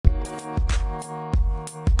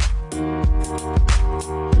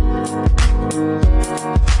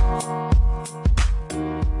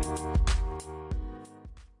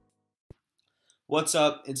What's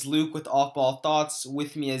up? It's Luke with Off Ball Thoughts.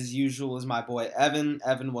 With me, as usual, is my boy Evan.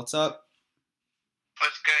 Evan, what's up?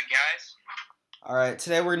 What's good, guys? All right,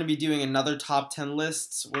 today we're going to be doing another top 10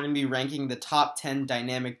 lists. We're going to be ranking the top 10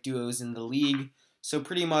 dynamic duos in the league. So,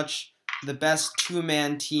 pretty much the best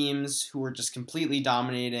two-man teams who are just completely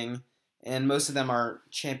dominating, and most of them are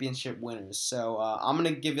championship winners. So, I'm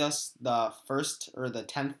going to give us the first or the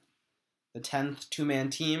tenth two-man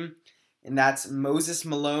team, and that's Moses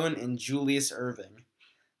Malone and Julius Erving.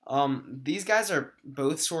 These guys are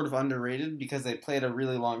both sort of underrated because they played a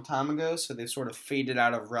really long time ago, so they've sort of faded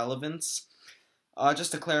out of relevance.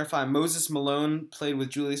 Just to clarify, Moses Malone played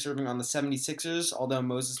with Julius Erving on the 76ers, although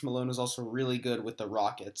Moses Malone was also really good with the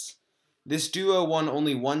Rockets. This duo won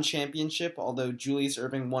only one championship, although Julius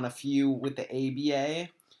Erving won a few with the ABA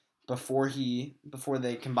before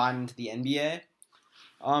they combined into the NBA.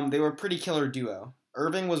 They were a pretty killer duo.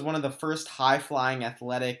 Erving was one of the first high-flying,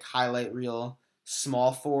 athletic, highlight reel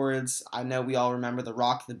small forwards. I know we all remember the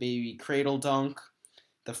Rock the Baby cradle dunk,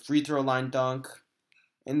 the free throw line dunk.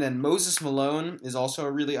 And then Moses Malone is also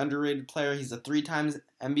a really underrated player. He's a 3 times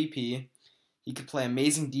MVP. He could play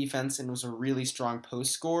amazing defense and was a really strong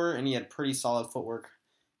post scorer, and he had pretty solid footwork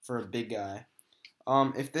for a big guy.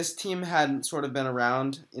 If this team had sort of been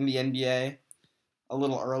around in the NBA a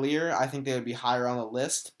little earlier, I think they would be higher on the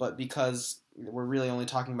list, but because we're really only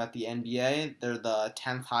talking about the NBA, they're the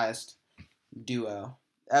 10th highest duo.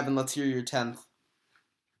 Evan, let's hear your 10th.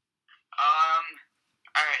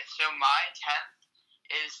 Alright, so my 10th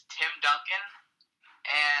is Tim Duncan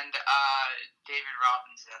and David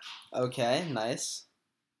Robinson. Okay, nice.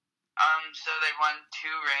 So they won 2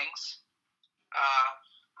 rings,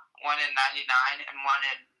 one in 99 and one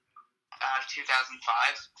in 2005.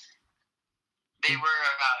 They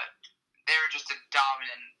were just a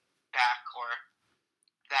dominant backcourt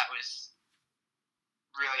that was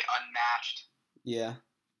really unmatched. Yeah,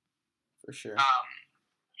 for sure.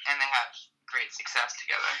 And they have great success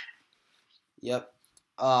together. Yep.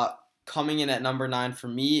 Coming in at number 9 for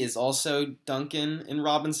me is also Duncan and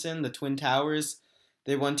Robinson, the Twin Towers.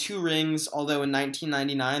 They won 2 rings, although in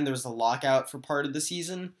 1999 there was a lockout for part of the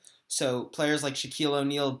season, so players like Shaquille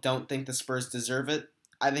O'Neal don't think the Spurs deserve it.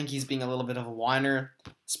 I think he's being a little bit of a whiner.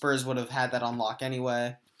 Spurs would have had that on lock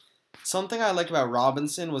anyway. Something I like about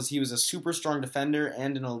Robinson was he was a super strong defender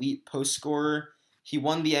and an elite post scorer. He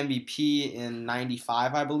won the MVP in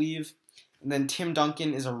 95, I believe. And then Tim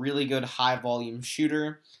Duncan is a really good high volume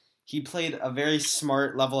shooter. He played a very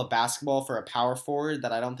smart level of basketball for a power forward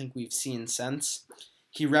that I don't think we've seen since.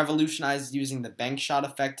 He revolutionized using the bank shot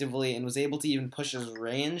effectively and was able to even push his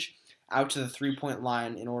range out to the 3-point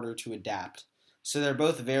line in order to adapt. So they're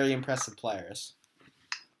both very impressive players.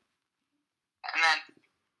 And then,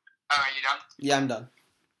 are you done? Yeah, I'm done.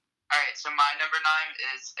 Alright, so my number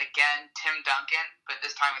 9 is, again, Tim Duncan, but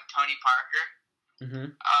this time with Tony Parker. Mm-hmm.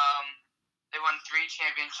 They won 3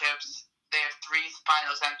 championships. They have 3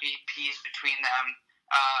 finals MVPs between them.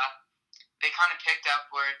 They kind of picked up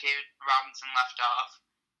where David Robinson left off.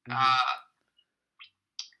 Mm-hmm.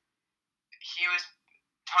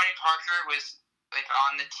 Tony Parker was like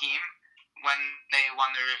on the team when they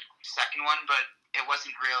won their second one, but it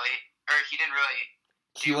wasn't really, or he didn't really.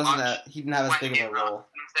 He didn't have as big of a role.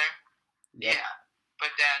 There. Yep. Yeah,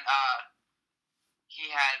 but then he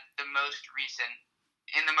had the most recent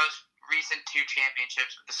 2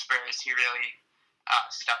 championships with the Spurs. He really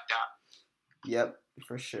stepped up. Yep,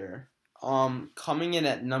 for sure. Coming in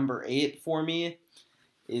at number 8 for me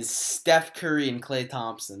is Steph Curry and Klay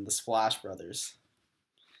Thompson, the Splash Brothers.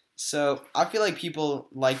 So I feel like people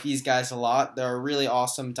like these guys a lot. They're a really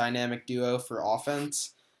awesome dynamic duo for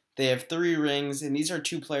offense. They have 3 rings, and these are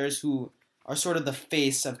 2 players who are sort of the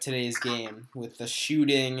face of today's game with the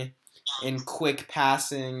shooting and quick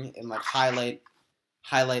passing and like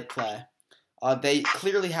highlight play. They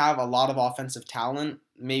clearly have a lot of offensive talent,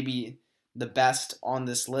 maybe the best on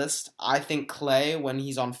this list. I think Klay, when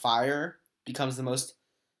he's on fire, becomes the most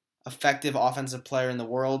effective offensive player in the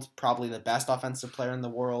world, probably the best offensive player in the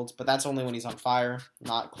world, but that's only when he's on fire,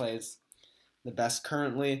 not Klay's the best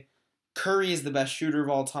currently. Curry is the best shooter of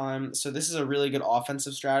all time, so this is a really good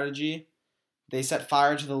offensive strategy. They set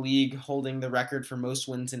fire to the league, holding the record for most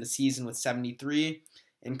wins in a season with 73,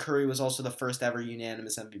 and Curry was also the first ever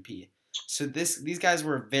unanimous MVP. So these guys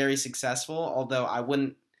were very successful, although I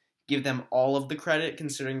wouldn't give them all of the credit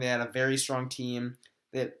considering they had a very strong team.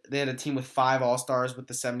 They had a team with 5 All-Stars with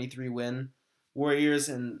the 73 win Warriors,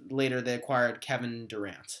 and later they acquired Kevin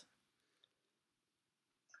Durant.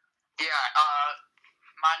 Yeah,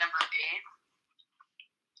 my number 8,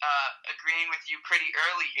 agreeing with you pretty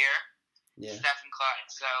early here, Yeah. Steph and Klay.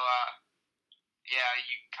 So, yeah,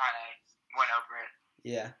 you kind of went over it.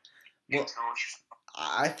 Yeah. Well,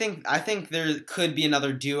 I think there could be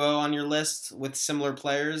another duo on your list with similar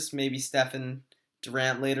players. Maybe Stephen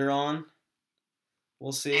Durant later on.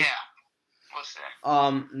 We'll see. Yeah, we'll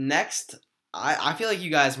see. Next, I feel like you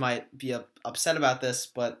guys might be upset about this,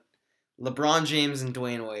 but LeBron James and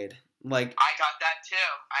Dwayne Wade. Like, I got that too.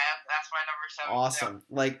 That's my number 7. Awesome. Too.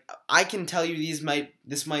 Like, I can tell you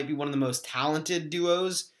this might be one of the most talented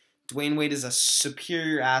duos. Dwayne Wade is a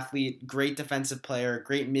superior athlete, great defensive player,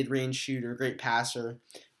 great mid-range shooter, great passer,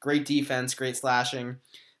 great defense, great slashing.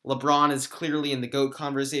 LeBron is clearly in the GOAT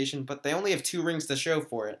conversation, but they only have 2 rings to show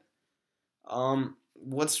for it.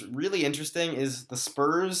 What's really interesting is the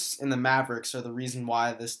Spurs and the Mavericks are the reason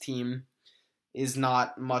why this team is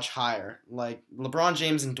not much higher. Like, LeBron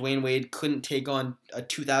James and Dwayne Wade couldn't take on a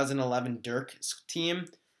 2011 Dirk team,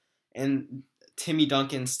 and Timmy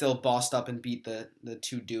Duncan still bossed up and beat the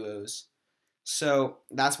 2 duos. So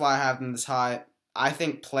that's why I have them this high. I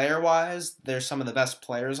think player-wise, they're some of the best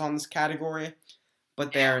players on this category,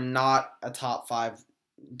 but they're not a top 5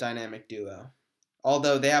 dynamic duo.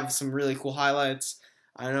 Although they have some really cool highlights.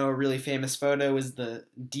 I know a really famous photo is the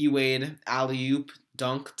D-Wade alley-oop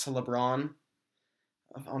dunk to LeBron.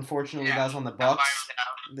 Unfortunately, that was on the Bucks.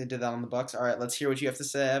 They did that on the Bucks. All right, let's hear what you have to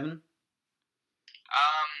say, Evan.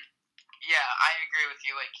 Yeah, I agree with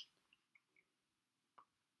you. Like,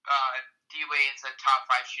 D-Wade's a top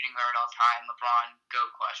 5 shooting guard all time. LeBron,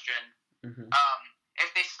 GOAT question. Mm-hmm.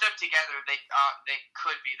 If they stood together, they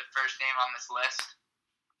could be the first name on this list.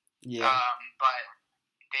 Yeah. But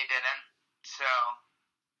they didn't. So,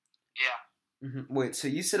 yeah. Mm-hmm. Wait, so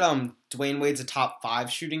you said Dwayne Wade's a top 5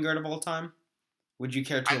 shooting guard of all time? Would you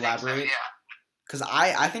care to elaborate? I think so, yeah. Because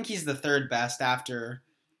I think he's the 3rd best after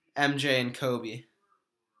MJ and Kobe.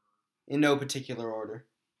 In no particular order.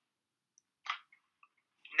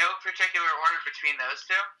 No particular order between those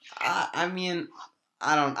 2? I mean,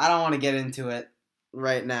 I don't want to get into it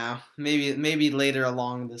right now. Maybe later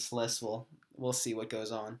along this list we'll see what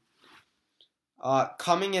goes on.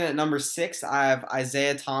 Coming in at number 6, I have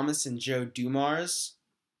Isaiah Thomas and Joe Dumars.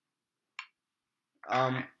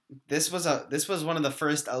 This was one of the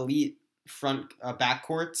first elite front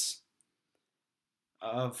backcourts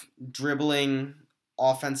of dribbling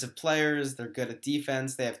offensive players. They're good at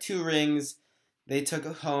defense. They have 2 rings. They took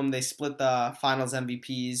it home. They split the Finals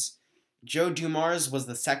MVPs. Joe Dumars was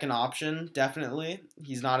the second option, definitely.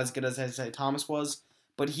 He's not as good as Isaiah Thomas was,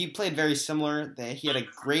 but he played very similar. He had a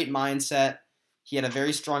great mindset. He was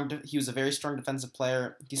a very strong defensive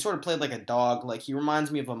player. He sort of played like a dog. Like, he reminds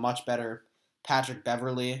me of a much better Patrick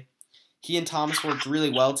Beverley. He and Thomas worked really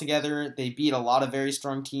well together. They beat a lot of very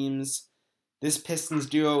strong teams. This Pistons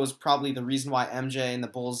duo was probably the reason why MJ and the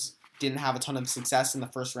Bulls didn't have a ton of success in the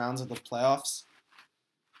first rounds of the playoffs.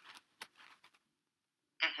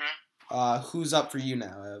 Mm-hmm. Who's up for you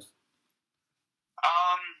now, Ev?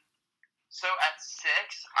 So at 6,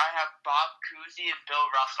 I have Bob Cousy and Bill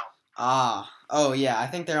Russell. Oh yeah, I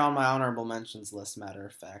think they're on my honorable mentions list, matter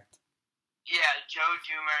of fact. Yeah, Joe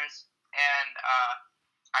Dumars and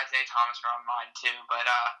Isaiah Thomas were on mine too, but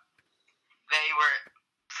they were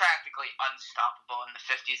practically unstoppable in the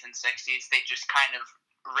 50s and 60s. They just kind of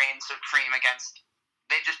reigned supreme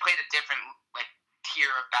they just played a different tier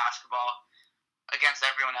of basketball against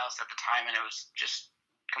everyone else at the time, and it was just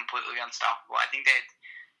completely unstoppable. I think they had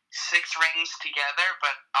 6 rings together,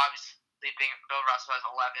 but obviously Bill Russell has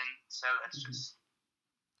 11, so that's just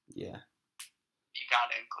you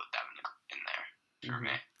gotta include them in there for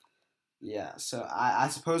me. Yeah, so I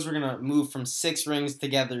suppose we're gonna move from 6 rings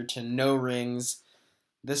together to no rings.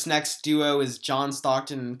 This next duo is John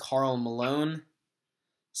Stockton and Karl Malone.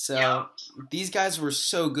 So these guys were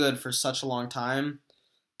so good for such a long time.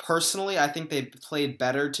 Personally, I think they played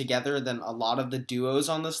better together than a lot of the duos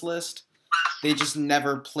on this list. They just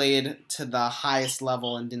never played to the highest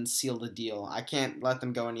level and didn't seal the deal. I can't let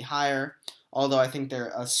them go any higher, although I think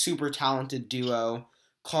they're a super talented duo.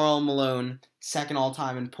 Karl Malone, 2nd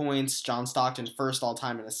all-time in points. John Stockton, 1st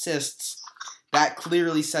all-time in assists. That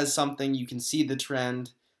clearly says something. You can see the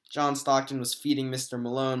trend. John Stockton was feeding Mr.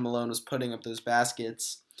 Malone. Malone was putting up those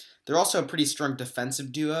baskets. They're also a pretty strong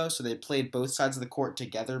defensive duo, so they played both sides of the court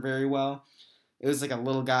together very well. It was like a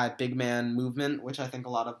little guy, big man movement, which I think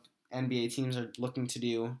a lot of NBA teams are looking to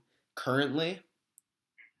do currently.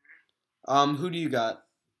 Who do you got?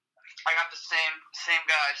 I got the same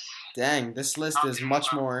guys. Dang, this list is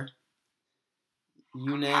much more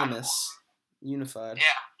unified.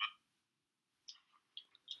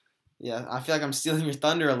 Yeah, I feel like I'm stealing your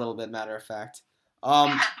thunder a little bit, matter of fact.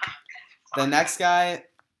 The next guy,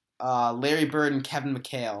 Larry Bird and Kevin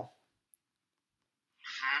McHale.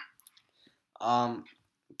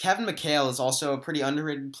 Kevin McHale is also a pretty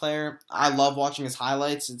underrated player. I love watching his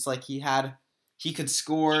highlights. It's like he could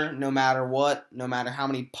score no matter what, no matter how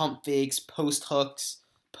many pump fakes, post hooks,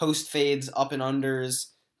 post fades, up and unders,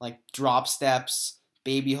 like drop steps,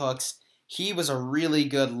 baby hooks. He was a really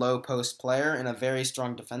good low post player and a very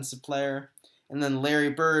strong defensive player. And then Larry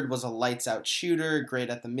Bird was a lights out shooter, great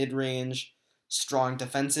at the mid range, strong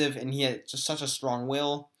defensive, and he had just such a strong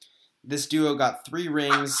will. This duo got 3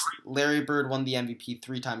 rings. Larry Bird won the MVP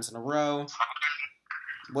 3 times in a row.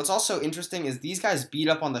 What's also interesting is these guys beat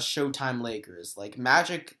up on the Showtime Lakers. Like,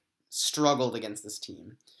 Magic struggled against this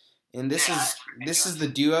team. And this is the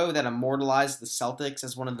duo that immortalized the Celtics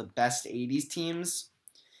as one of the best 80s teams.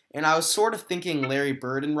 And I was sort of thinking Larry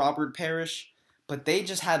Bird and Robert Parrish, but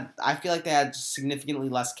I feel like they had significantly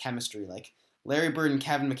less chemistry. Like, Larry Bird and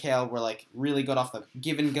Kevin McHale were, like, really good off the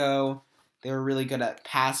give and go. They were really good at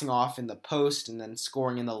passing off in the post and then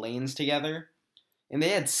scoring in the lanes together. And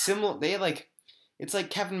it's like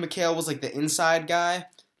Kevin McHale was like the inside guy,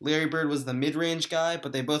 Larry Bird was the mid-range guy,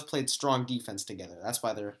 but they both played strong defense together. That's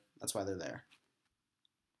why they're there.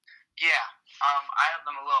 Yeah, I have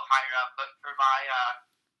them a little higher up, but for my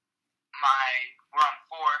we're on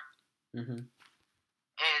 4. Mm-hmm.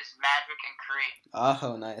 Is Magic and Kareem.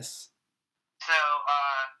 Oh, nice. So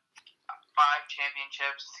 5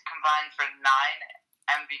 championships combined for 9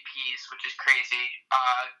 MVPs, which is crazy.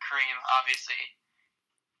 Kareem obviously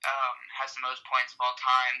has the most points of all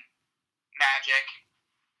time. Magic,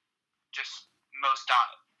 just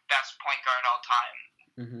best point guard all time.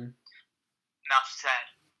 Mm-hmm. Enough said.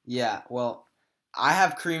 Yeah, well, I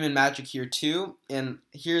have Kareem and Magic here too, and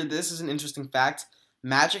this is an interesting fact.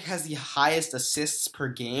 Magic has the highest assists per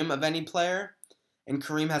game of any player, and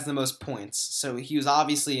Kareem has the most points. So he was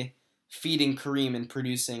obviously feeding Kareem and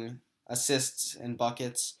producing assists and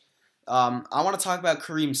buckets. I want to talk about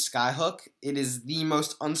Kareem's skyhook. It is the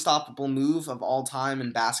most unstoppable move of all time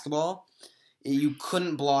in basketball. You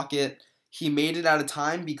couldn't block it. He made it out of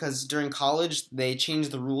time because during college they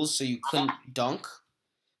changed the rules so you couldn't dunk.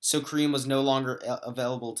 So Kareem was no longer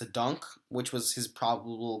available to dunk, which was his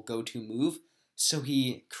probable go-to move. So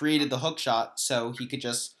he created the hook shot so he could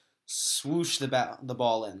just swoosh the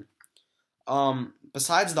ball in.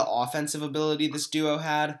 Besides the offensive ability this duo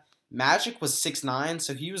had, Magic was 6'9",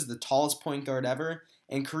 so he was the tallest point guard ever,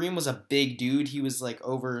 and Kareem was a big dude. He was like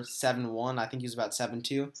over 7'1", I think he was about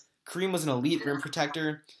 7'2". Kareem was an elite rim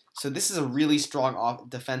protector, so this is a really strong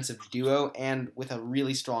defensive duo, and with a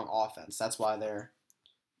really strong offense. That's why they're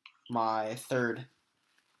my 3rd.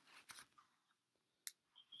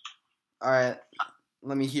 Alright,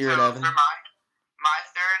 let me hear it, Evan. For my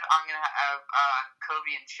 3rd, I'm going to have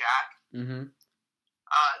Kobe and Shaq. Mm-hmm.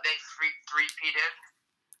 They three-peated.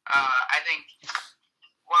 I think,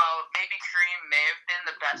 well, maybe Kareem may have been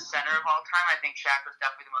the best center of all time. I think Shaq was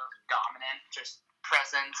definitely the most dominant, just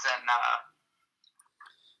presence and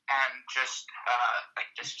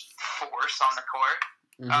just force on the court.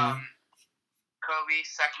 Mm-hmm. Kobe,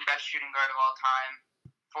 2nd best shooting guard of all time,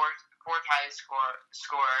 4th highest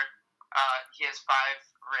scorer. He has 5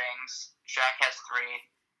 rings. Shaq has 3.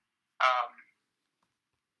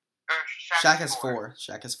 Shaq has 4.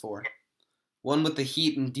 Shaq has 4. Yeah. One with the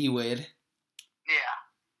Heat and D Wade. Yeah.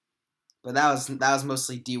 But that was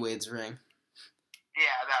mostly D Wade's ring. Yeah.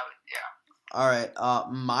 All right.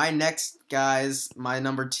 My next guys, my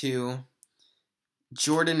number 2,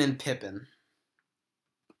 Jordan and Pippen.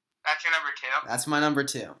 That's your number 2? That's my number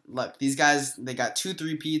 2. Look, these guys, they got 2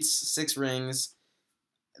 three-peats, 6 rings.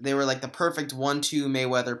 They were like the perfect 1-2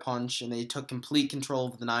 Mayweather punch, and they took complete control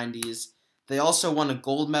of the 90s. They also won a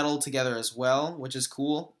gold medal together as well, which is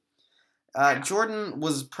cool. Jordan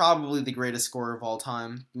was probably the greatest scorer of all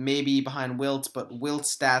time, maybe behind Wilt, but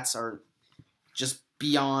Wilt's stats are just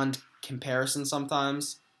beyond comparison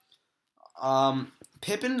sometimes.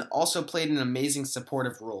 Pippen also played an amazing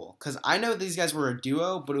supportive role, because I know these guys were a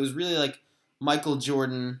duo, but it was really like Michael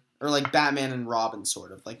Jordan, or like Batman and Robin,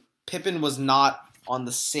 sort of. Like, Pippen was not on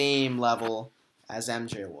the same level as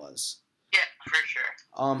MJ was. Yeah, for sure.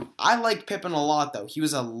 I like Pippen a lot, though. He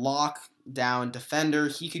was a lockdown defender.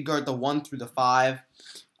 He could guard the 1 through the 5.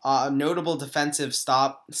 A notable defensive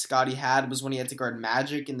stop Scotty had was when he had to guard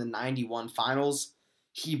Magic in the 91 finals.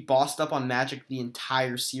 He bossed up on Magic the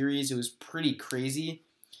entire series. It was pretty crazy,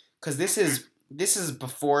 because this is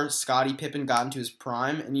before Scottie Pippen got into his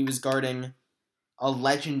prime, and he was guarding a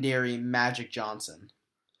legendary Magic Johnson.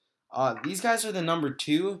 These guys are the number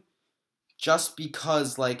 2, just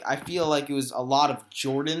because I feel like it was a lot of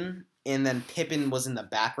Jordan, and then Pippen was in the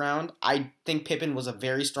background. I think Pippen was a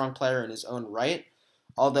very strong player in his own right.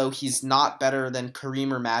 although he's not better than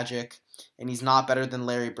Kareem or Magic, and he's not better than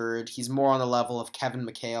Larry Bird. He's more on the level of Kevin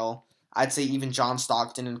McHale. I'd say even John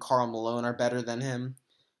Stockton and Karl Malone are better than him.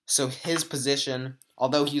 So his position,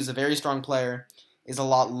 although he's a very strong player, is a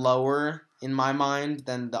lot lower in my mind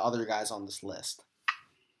than the other guys on this list.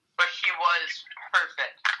 But he was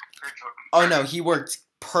perfect for Jordan. Oh no, he worked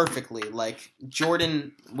perfectly. Like,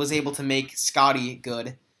 Jordan was able to make Scottie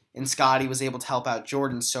good, and Scottie was able to help out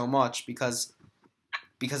Jordan so much because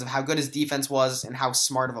of how good his defense was and how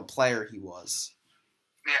smart of a player he was.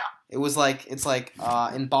 Yeah. It's like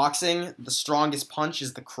in boxing, the strongest punch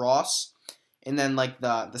is the cross, and then like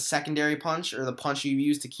the secondary punch, or the punch you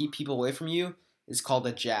use to keep people away from you, is called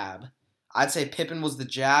a jab. I'd say Pippen was the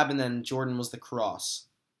jab, and then Jordan was the cross.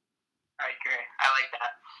 I agree. I like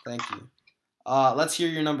that. Thank you. Let's hear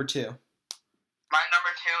your number 2. My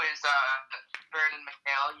number 2 is Bird and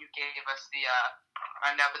McHale. You gave us the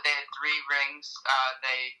I know, but they had 3 rings.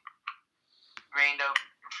 They reigned over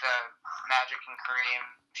the Magic and Kareem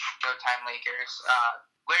Showtime Lakers.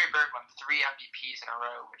 Larry Bird won 3 MVPs in a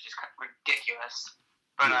row, which is kind of ridiculous.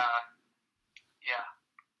 But yeah.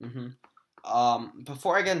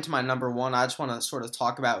 Before I get into my number 1, I just want to sort of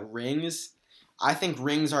talk about rings. I think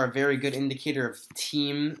rings are a very good indicator of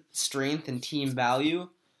team strength and team value.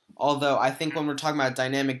 Although I think when we're talking about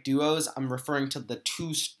dynamic duos, I'm referring to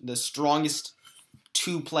the strongest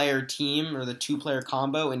 2-player team, or the 2-player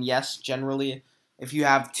combo. And yes, generally, if you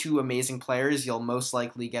have 2 amazing players, you'll most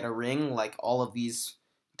likely get a ring, like all of these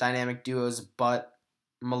dynamic duos but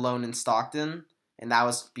Malone and Stockton. And that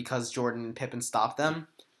was because Jordan and Pippen stopped them.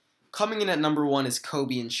 Coming in at number 1 is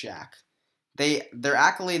Kobe and Shaq. Their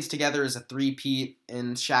accolades together is a 3-peat,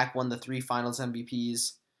 and Shaq won the 3 Finals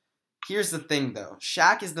MVPs. Here's the thing, though.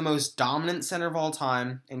 Shaq is the most dominant center of all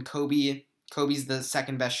time, and Kobe's the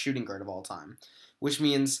second best shooting guard of all time, which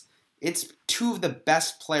means it's 2 of the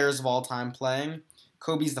best players of all time playing.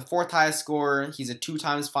 Kobe's the 4th highest scorer. He's a 2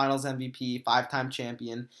 times Finals MVP, 5-time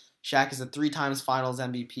champion. Shaq is a 3 times Finals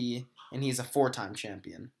MVP, and he's a 4-time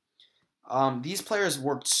champion. These players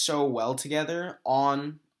worked so well together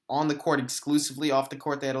on the court exclusively. Off the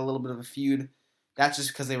court, they had a little bit of a feud. That's just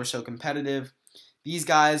because they were so competitive. These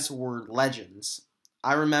guys were legends.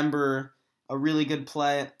 I remember a really good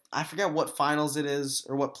play. I forget what finals it is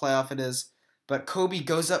or what playoff it is, but Kobe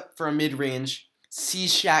goes up for a mid-range,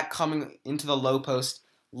 sees Shaq coming into the low post,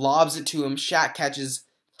 lobs it to him. Shaq catches,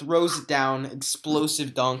 throws it down,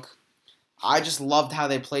 explosive dunk. I just loved how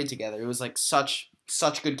they played together. It was like such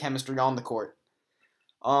good chemistry on the court.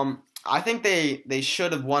 I think they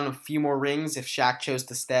should have won a few more rings if Shaq chose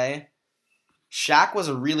to stay. Shaq was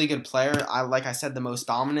a really good player. Like I said, the most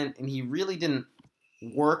dominant, and he really didn't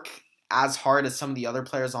work as hard as some of the other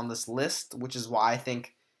players on this list, which is why I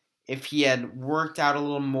think if he had worked out a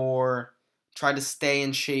little more, tried to stay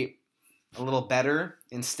in shape a little better,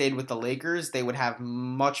 and stayed with the Lakers, they would have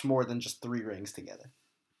much more than just 3 rings together.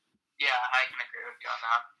 Yeah, I can agree with you on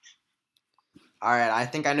that. All right, I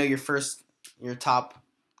think I know your top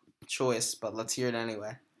choice, but let's hear it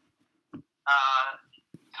anyway.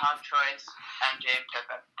 Top choice, MJ and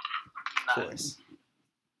Pippen. Of course.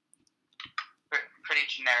 Pretty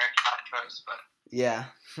generic top choice, but yeah,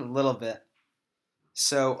 a little bit.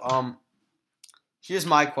 So, here's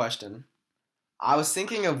my question. I was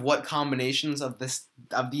thinking of what combinations of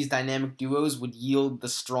these dynamic duos would yield the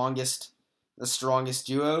strongest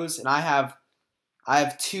duos, and I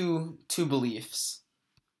have two beliefs.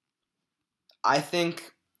 I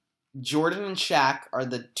think Jordan and Shaq are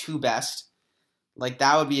the 2 best. Like,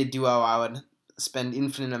 that would be a duo I would spend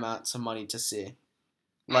infinite amounts of money to see.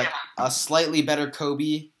 Like, a slightly better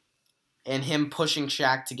Kobe and him pushing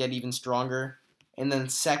Shaq to get even stronger. And then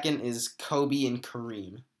second is Kobe and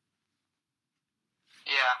Kareem.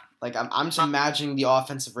 Yeah. Like, I'm just imagining the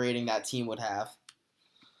offensive rating that team would have.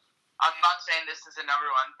 I'm not saying this is a number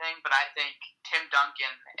 1 thing, but I think Tim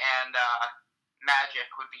Duncan and Magic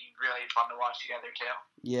would be really fun to watch together, too.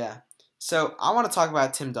 Yeah. So I want to talk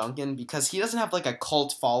about Tim Duncan because he doesn't have like a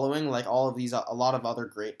cult following like a lot of other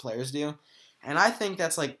great players do. And I think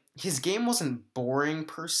that's like, his game wasn't boring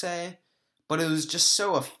per se, but it was just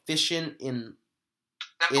so efficient in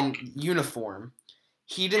uniform.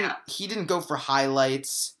 He didn't go for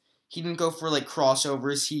highlights. He didn't go for like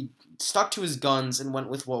crossovers. He stuck to his guns and went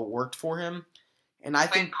with what worked for him. And I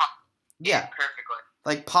think perfectly.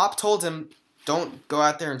 Like, Pop told him, don't go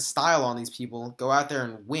out there and style on these people. Go out there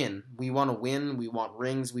and win. We want to win. We want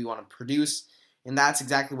rings. We want to produce. And that's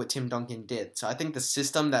exactly what Tim Duncan did. So I think the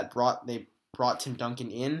system that they brought Tim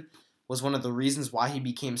Duncan in was one of the reasons why he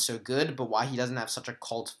became so good, but why he doesn't have such a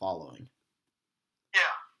cult following. Yeah.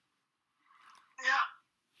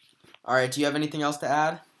 All right. Do you have anything else to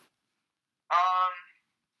add?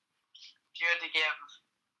 If you had to give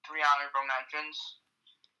 3 honorable mentions,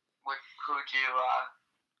 who'd you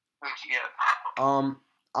give?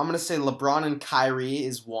 I'm gonna say LeBron and Kyrie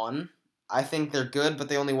is one. I think they're good, but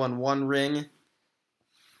they only won 1 ring.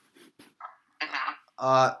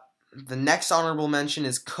 Mm-hmm. The next honorable mention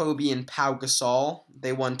is Kobe and Pau Gasol.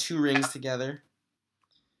 They won 2 rings together.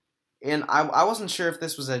 And I wasn't sure if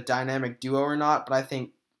this was a dynamic duo or not, but I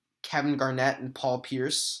think Kevin Garnett and Paul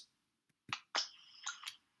Pierce,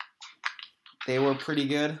 they were pretty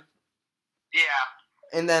good. Yeah.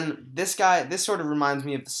 And then this sort of reminds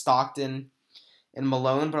me of the Stockton and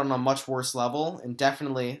Malone, but on a much worse level, and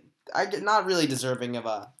definitely not really deserving of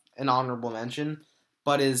an honorable mention,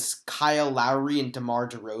 but is Kyle Lowry and DeMar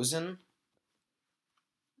DeRozan.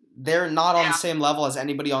 They're not on the same level as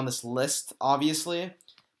anybody on this list, obviously,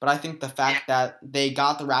 but I think the fact that they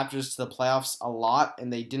got the Raptors to the playoffs a lot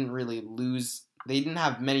and they didn't really lose, they didn't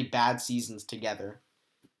have many bad seasons together.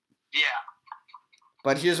 Yeah.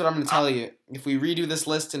 But here's what I'm going to tell you. If we redo this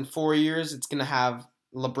list in 4 years, it's going to have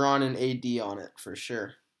LeBron and AD on it, for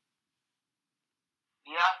sure.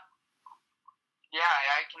 Yeah. Yeah,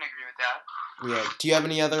 I can agree with that. Yeah. Do you have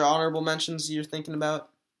any other honorable mentions you're thinking about?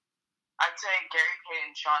 I'd say Gary Payton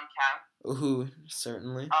and Sean Kemp. Ooh,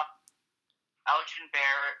 certainly. Elgin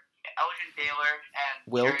Baylor, and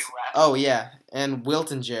Wilt. Jerry West. Oh, yeah. And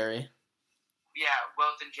Wilt and Jerry. Yeah,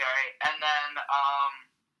 Wilt and Jerry. And then,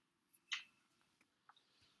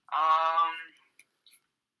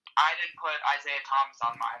 I didn't put Isaiah Thomas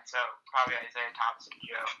on mine, so probably Isaiah Thomas and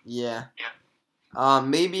Joe. Yeah. Yeah.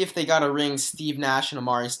 Maybe if they got a ring, Steve Nash and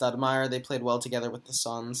Amari Stoudemire, they played well together with the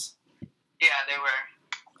Suns. Yeah, they were.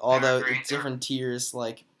 Although it's different tiers.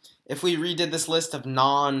 Like, if we redid this list of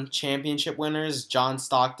non-championship winners, John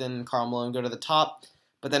Stockton and Karl Malone go to the top,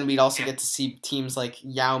 but then we'd also get to see teams like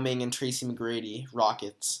Yao Ming and Tracy McGrady,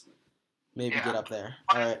 Rockets, maybe get up there.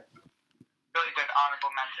 All right. Really good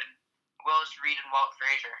honorable mention. Willis Reed and Walt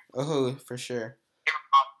Frazier. Oh, for sure.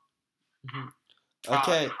 Mm-hmm.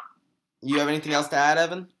 Okay. You have anything else to add,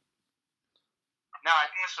 Evan? No, I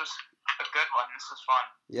think this was a good one. This was fun.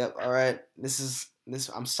 Yep. All right.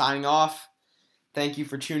 I'm signing off. Thank you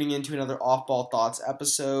for tuning in to another Off Ball Thoughts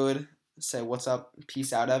episode. Say what's up.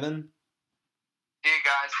 Peace out, Evan. See you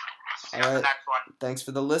guys. See you on the next one. Thanks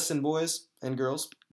for the listen, boys and girls.